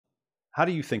how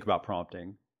do you think about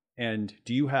prompting? And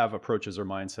do you have approaches or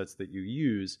mindsets that you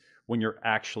use when you're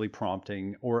actually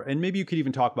prompting? And maybe you could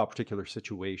even talk about particular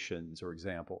situations or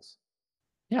examples.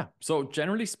 Yeah. So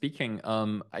generally speaking,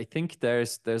 I think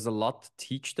there's a lot to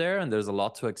teach there and there's a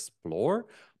lot to explore.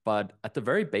 But at the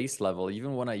very base level,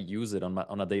 even when I use it on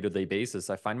a day-to-day basis,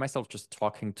 I find myself just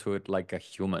talking to it like a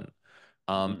human.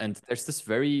 Hmm. And there's this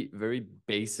very, very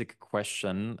basic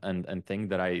question and thing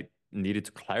that I needed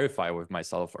to clarify with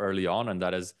myself early on, and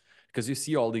that is because you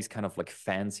see all these kind of like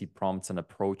fancy prompts and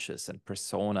approaches and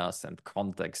personas and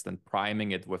context and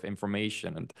priming it with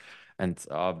information and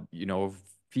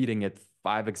feeding it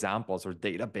 5 examples or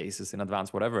databases in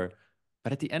advance, whatever.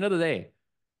 But at the end of the day,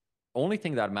 only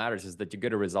thing that matters is that you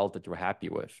get a result that you're happy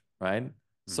with, right? Hmm.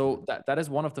 So that is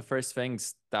one of the first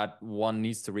things that one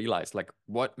needs to realize, like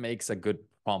what makes a good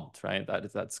prompt, right?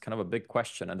 That's kind of a big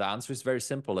question. And the answer is very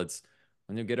simple. It's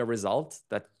when you get a result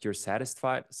that you're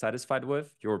satisfied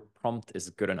with, your prompt is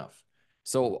good enough.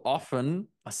 So often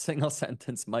a single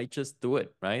sentence might just do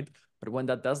it, right? But when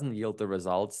that doesn't yield the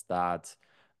results that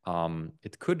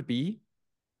it could be,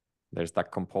 there's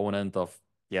that component of,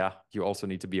 yeah, you also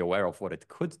need to be aware of what it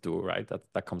could do, right?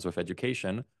 That comes with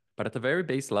education. But at the very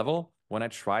base level, when I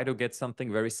try to get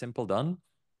something very simple done,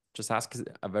 just ask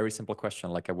a very simple question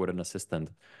like I would an assistant.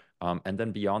 And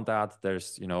then beyond that,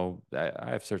 I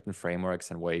have certain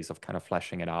frameworks and ways of kind of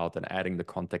fleshing it out and adding the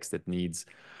context it needs,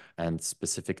 and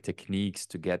specific techniques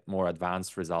to get more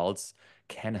advanced results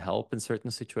can help in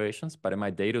certain situations. But in my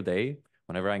day to day,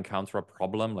 whenever I encounter a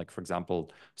problem, like for example,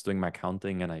 I was doing my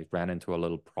accounting and I ran into a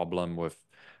little problem with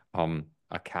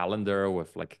a calendar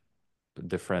with like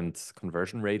different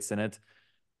conversion rates in it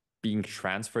being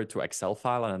transferred to Excel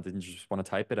file, and I didn't just want to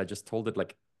type it. I just told it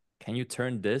like, can you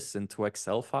turn this into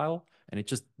Excel file? And it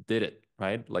just did it,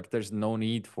 right? Like there's no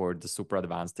need for the super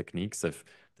advanced techniques if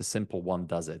the simple one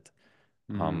does it.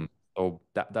 Hmm. Um, so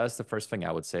that's the first thing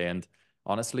I would say. And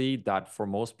honestly, that for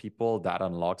most people, that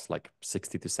unlocks like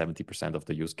 60 to 70% of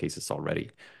the use cases already,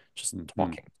 just Hmm.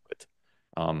 talking to it.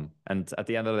 And at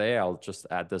the end of the day, I'll just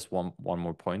add this one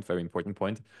more point, very important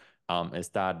point, is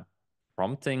that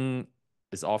prompting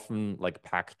is often like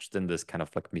packaged in this kind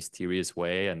of like mysterious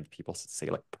way, and people say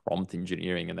like prompt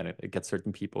engineering, and then it gets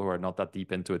certain people who are not that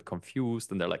deep into it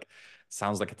confused, and they're like,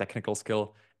 sounds like a technical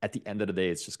skill. At the end of the day,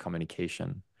 it's just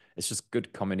communication. It's just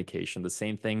good communication. The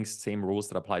same things, same rules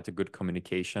that apply to good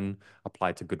communication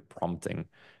apply to good prompting.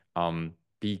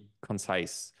 Be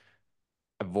concise,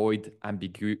 avoid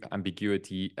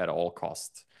ambiguity at all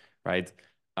costs, right?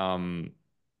 Um,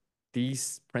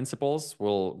 these principles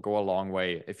will go a long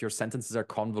way. If your sentences are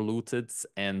convoluted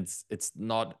and it's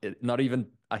not even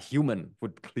a human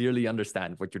would clearly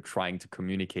understand what you're trying to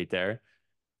communicate there,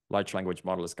 large language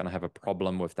model is going to have a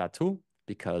problem with that too,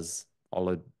 because all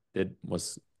it did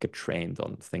was get trained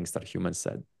on things that humans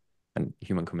said and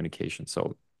human communication.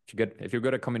 So if you're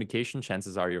good at communication,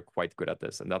 chances are you're quite good at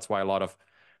this. And that's why a lot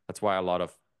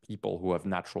of people who have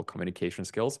natural communication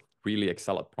skills really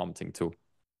excel at prompting too.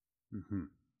 Hmm.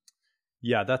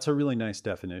 Yeah, that's a really nice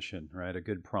definition, right? A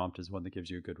good prompt is one that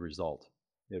gives you a good result.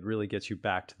 It really gets you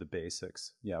back to the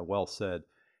basics. Yeah, well said.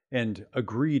 And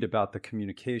agreed about the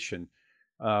communication.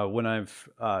 When I've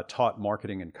taught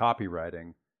marketing and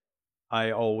copywriting, I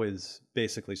always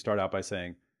basically start out by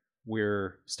saying,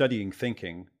 we're studying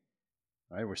thinking,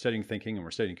 right? We're studying thinking and we're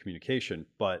studying communication,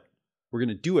 but we're going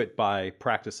to do it by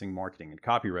practicing marketing and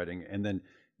copywriting. And then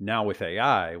now with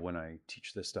AI, when I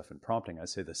teach this stuff in prompting, I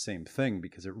say the same thing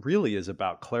because it really is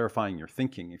about clarifying your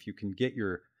thinking. If you can get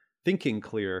your thinking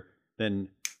clear, then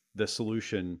the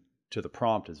solution to the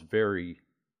prompt is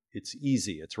it's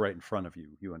easy. It's right in front of you.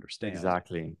 You understand.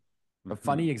 Exactly. A Hmm.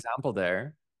 funny example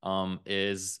there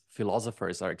is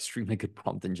philosophers are extremely good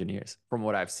prompt engineers, from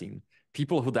what I've seen.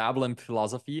 People who dabble in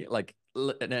philosophy, like,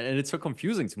 and it's so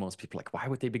confusing to most people. Like, why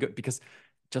would they be good? Because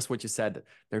just what you said,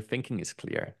 their thinking is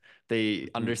clear. They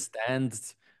Hmm. understand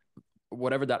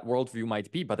whatever that worldview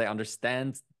might be, but they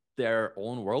understand their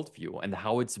own worldview and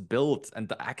how it's built and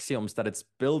the axioms that it's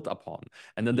built upon.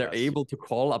 And then they're Yes. able to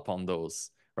call upon those,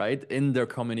 right, in their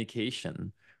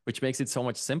communication, which makes it so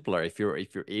much simpler if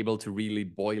you're able to really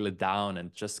boil it down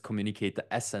and just communicate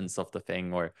the essence of the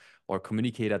thing or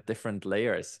communicate at different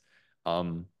layers.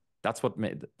 Um, that's what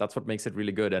makes it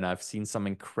really good. And I've seen some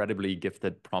incredibly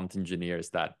gifted prompt engineers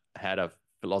that had a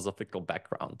philosophical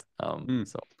background. Hmm.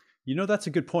 So That's a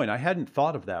good point. I hadn't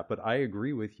thought of that, but I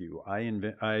agree with you. I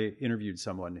interviewed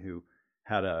someone who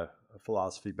had a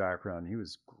philosophy background. He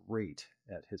was great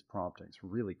at his prompting. It's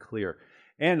really clear.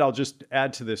 And I'll just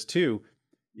add to this too.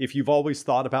 If you've always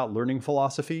thought about learning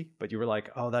philosophy, but you were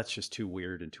like, oh, that's just too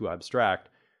weird and too abstract,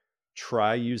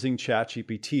 try using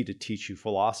ChatGPT to teach you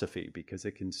philosophy, because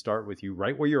it can start with you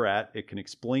right where you're at. It can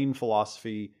explain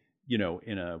philosophy, in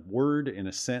a word, in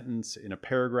a sentence, in a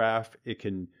paragraph. It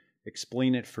can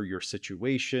explain it for your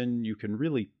situation. You can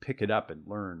really pick it up and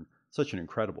learn. Such an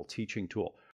incredible teaching tool.